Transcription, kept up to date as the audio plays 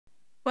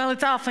Well,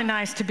 it's awfully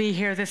nice to be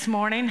here this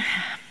morning.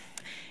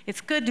 It's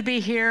good to be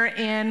here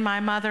in my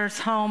mother's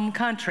home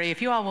country.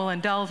 If you all will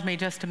indulge me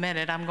just a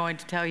minute, I'm going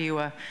to tell you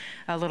a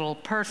little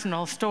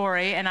personal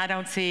story, and I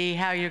don't see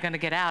how you're going to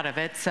get out of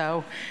it,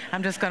 so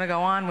I'm just going to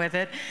go on with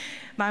it.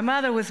 My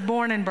mother was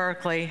born in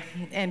Berkeley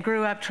and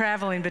grew up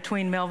traveling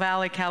between Mill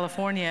Valley,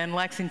 California, and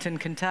Lexington,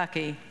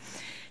 Kentucky.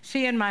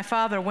 She and my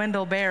father,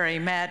 Wendell Berry,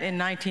 met in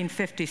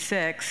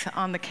 1956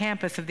 on the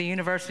campus of the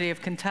University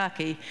of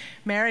Kentucky,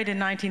 married in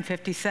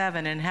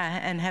 1957,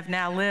 and have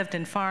now lived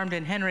and farmed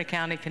in Henry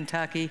County,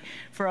 Kentucky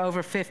for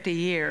over 50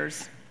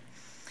 years.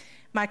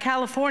 My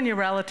California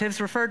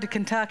relatives referred to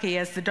Kentucky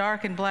as the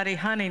dark and bloody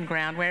hunting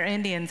ground where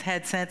Indians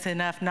had sense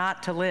enough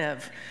not to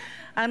live,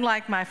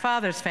 unlike my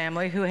father's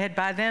family, who had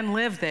by then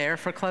lived there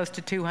for close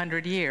to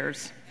 200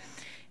 years.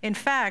 In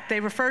fact,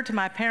 they referred to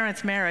my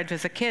parents' marriage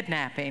as a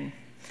kidnapping.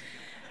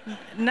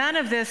 None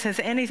of this has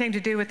anything to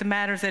do with the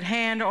matters at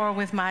hand or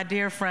with my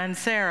dear friend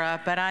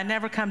Sarah, but I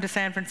never come to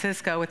San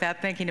Francisco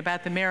without thinking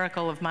about the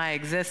miracle of my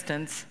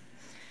existence.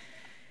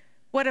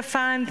 What a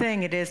fine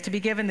thing it is to be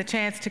given the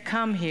chance to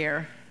come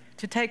here,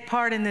 to take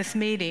part in this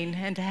meeting,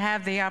 and to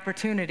have the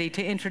opportunity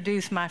to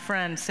introduce my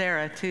friend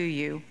Sarah to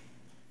you.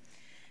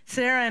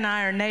 Sarah and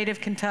I are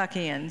native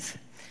Kentuckians.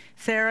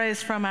 Sarah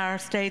is from our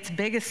state's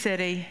biggest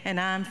city, and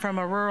I'm from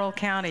a rural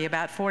county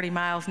about 40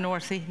 miles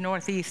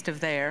northeast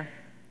of there.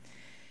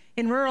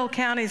 In rural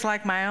counties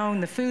like my own,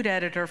 the food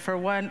editor for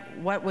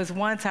what was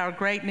once our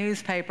great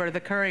newspaper,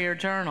 the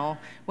Courier-Journal,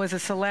 was a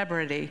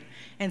celebrity,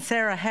 and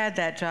Sarah had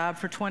that job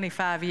for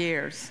 25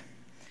 years.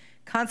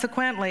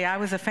 Consequently, I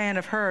was a fan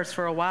of hers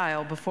for a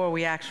while before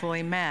we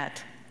actually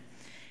met.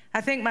 I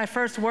think my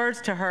first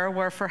words to her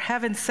were, "For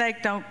heaven's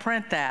sake, don't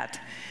print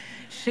that."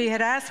 She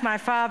had asked my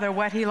father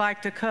what he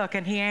liked to cook,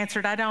 and he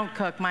answered, "I don't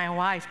cook, my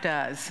wife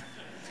does."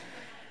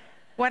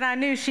 What I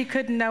knew she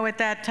couldn't know at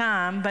that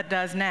time, but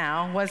does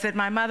now, was that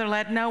my mother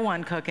let no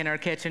one cook in her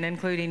kitchen,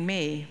 including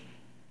me.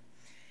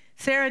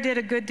 Sarah did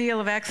a good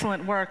deal of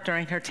excellent work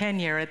during her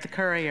tenure at the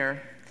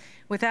Courier.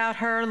 Without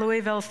her,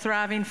 Louisville's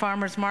thriving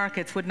farmers'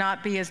 markets would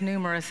not be as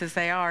numerous as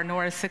they are,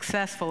 nor as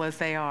successful as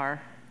they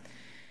are.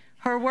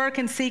 Her work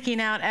in seeking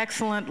out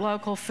excellent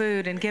local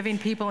food and giving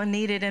people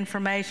needed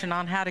information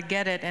on how to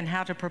get it and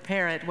how to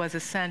prepare it was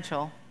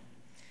essential.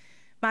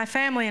 My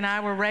family and I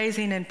were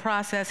raising and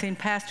processing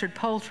pastured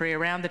poultry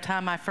around the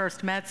time I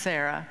first met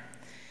Sarah.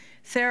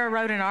 Sarah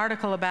wrote an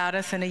article about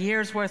us and a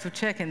year's worth of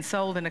chickens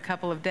sold in a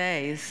couple of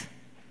days.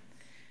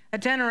 A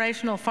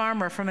generational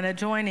farmer from an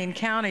adjoining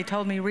county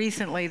told me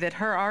recently that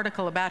her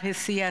article about his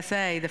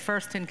CSA, the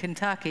first in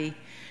Kentucky,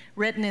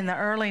 written in the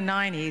early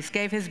 90s,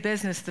 gave his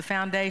business the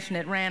foundation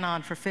it ran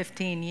on for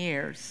 15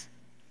 years.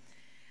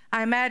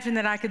 I imagine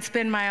that I could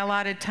spend my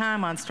allotted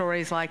time on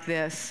stories like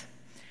this.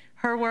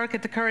 Her work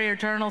at the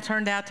Courier-Journal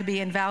turned out to be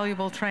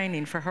invaluable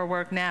training for her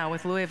work now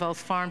with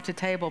Louisville's Farm to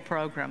Table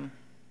program.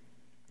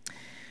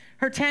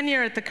 Her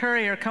tenure at the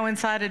Courier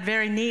coincided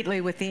very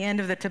neatly with the end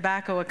of the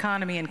tobacco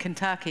economy in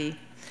Kentucky.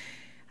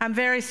 I'm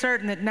very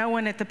certain that no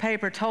one at the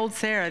paper told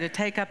Sarah to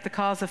take up the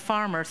cause of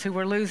farmers who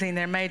were losing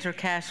their major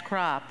cash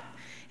crop.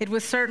 It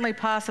was certainly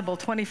possible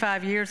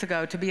 25 years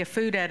ago to be a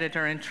food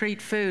editor and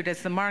treat food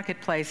as the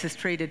marketplace has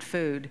treated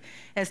food,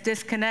 as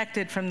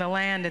disconnected from the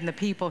land and the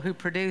people who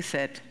produce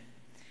it.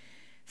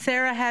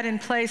 Sarah had in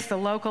place the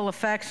local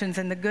affections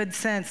and the good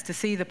sense to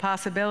see the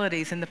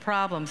possibilities and the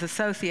problems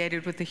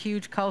associated with the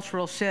huge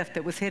cultural shift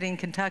that was hitting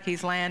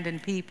Kentucky's land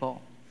and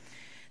people.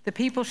 The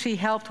people she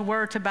helped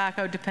were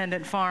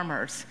tobacco-dependent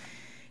farmers.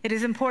 It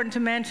is important to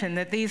mention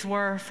that these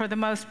were, for the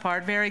most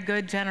part, very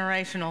good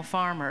generational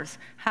farmers,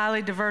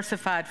 highly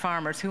diversified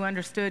farmers who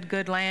understood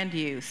good land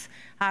use.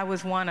 I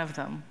was one of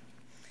them.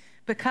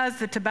 Because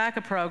the tobacco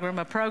program,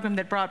 a program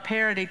that brought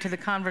parity to the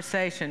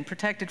conversation,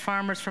 protected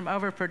farmers from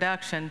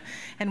overproduction,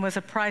 and was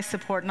a price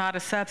support, not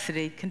a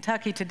subsidy,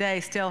 Kentucky today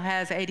still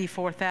has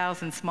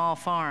 84,000 small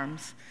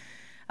farms.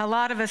 A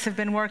lot of us have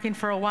been working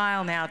for a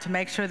while now to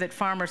make sure that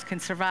farmers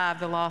can survive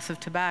the loss of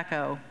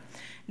tobacco.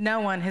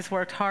 No one has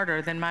worked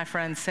harder than my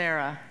friend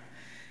Sarah.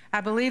 I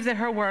believe that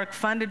her work,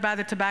 funded by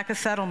the tobacco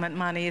settlement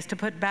money, is to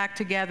put back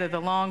together the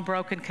long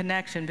broken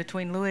connection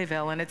between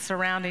Louisville and its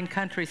surrounding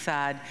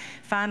countryside,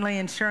 finally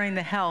ensuring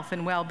the health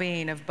and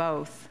well-being of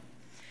both.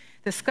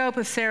 The scope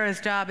of Sarah's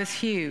job is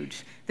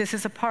huge. This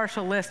is a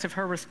partial list of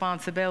her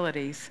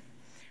responsibilities.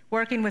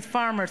 Working with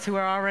farmers who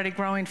are already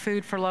growing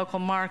food for local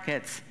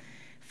markets,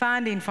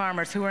 finding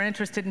farmers who are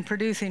interested in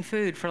producing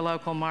food for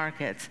local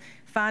markets,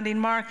 finding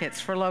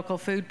markets for local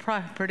food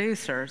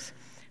producers,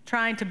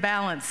 trying to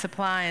balance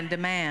supply and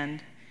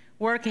demand,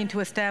 working to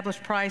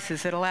establish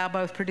prices that allow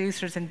both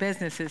producers and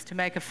businesses to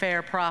make a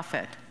fair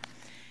profit,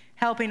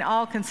 helping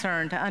all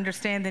concerned to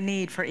understand the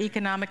need for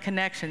economic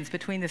connections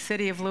between the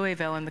city of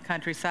Louisville and the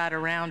countryside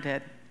around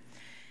it.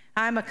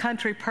 I'm a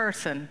country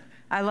person.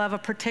 I love a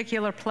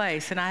particular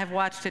place, and I have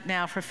watched it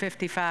now for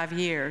 55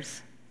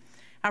 years.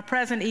 Our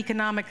present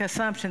economic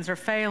assumptions are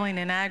failing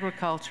in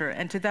agriculture,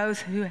 and to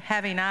those who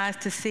having eyes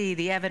to see,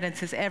 the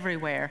evidence is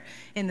everywhere,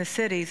 in the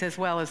cities as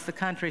well as the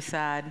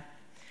countryside.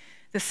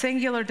 The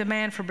singular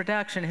demand for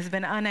production has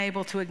been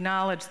unable to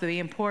acknowledge the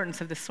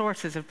importance of the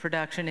sources of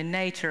production in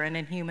nature and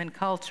in human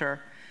culture.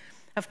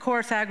 Of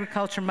course,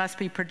 agriculture must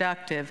be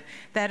productive.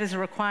 That is a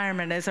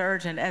requirement as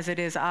urgent as it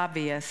is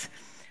obvious.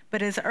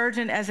 But as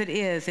urgent as it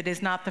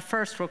is not the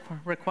first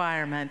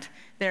requirement.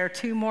 There are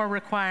two more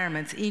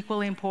requirements,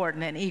 equally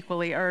important and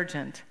equally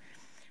urgent.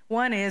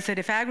 One is that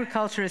if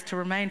agriculture is to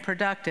remain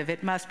productive,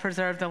 it must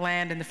preserve the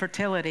land and the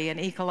fertility and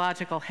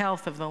ecological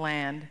health of the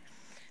land.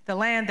 The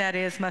land, that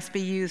is, must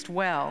be used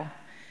well.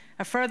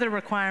 A further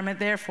requirement,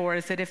 therefore,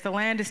 is that if the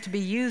land is to be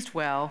used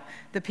well,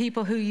 the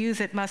people who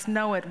use it must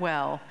know it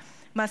well,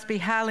 must be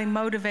highly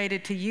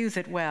motivated to use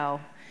it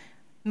well,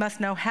 must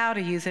know how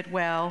to use it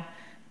well,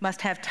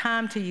 must have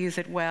time to use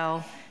it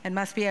well, and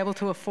must be able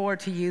to afford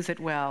to use it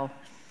well.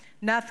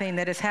 Nothing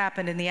that has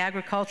happened in the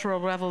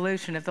agricultural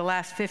revolution of the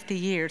last 50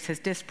 years has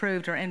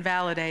disproved or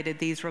invalidated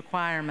these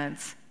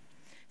requirements,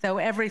 though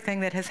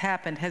everything that has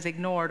happened has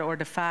ignored or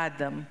defied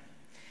them.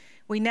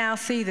 We now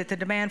see that the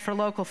demand for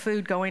local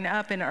food going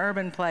up in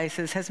urban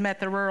places has met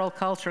the rural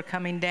culture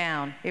coming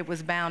down. It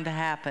was bound to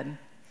happen.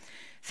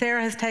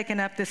 Sarah has taken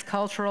up this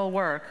cultural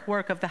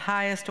work of the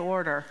highest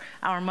order,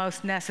 our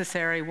most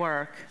necessary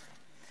work.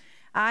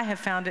 I have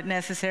found it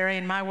necessary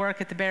in my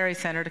work at the Berry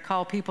Center to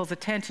call people's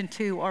attention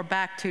to or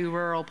back to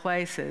rural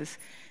places.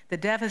 The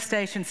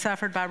devastation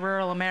suffered by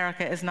rural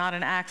America is not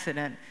an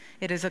accident.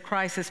 It is a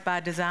crisis by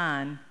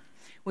design.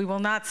 We will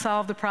not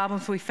solve the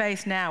problems we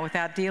face now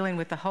without dealing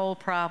with the whole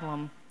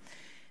problem.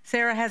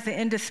 Sarah has the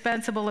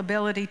indispensable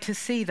ability to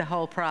see the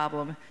whole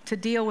problem, to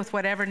deal with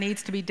whatever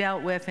needs to be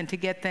dealt with, and to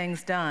get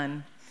things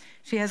done.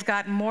 She has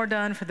gotten more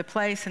done for the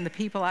place and the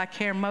people I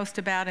care most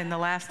about in the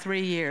last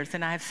 3 years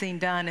than I have seen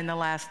done in the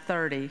last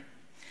 30.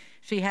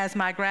 She has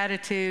my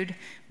gratitude,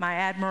 my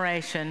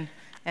admiration,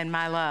 and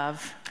my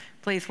love.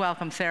 Please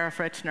welcome Sarah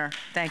Fritschner.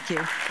 Thank you.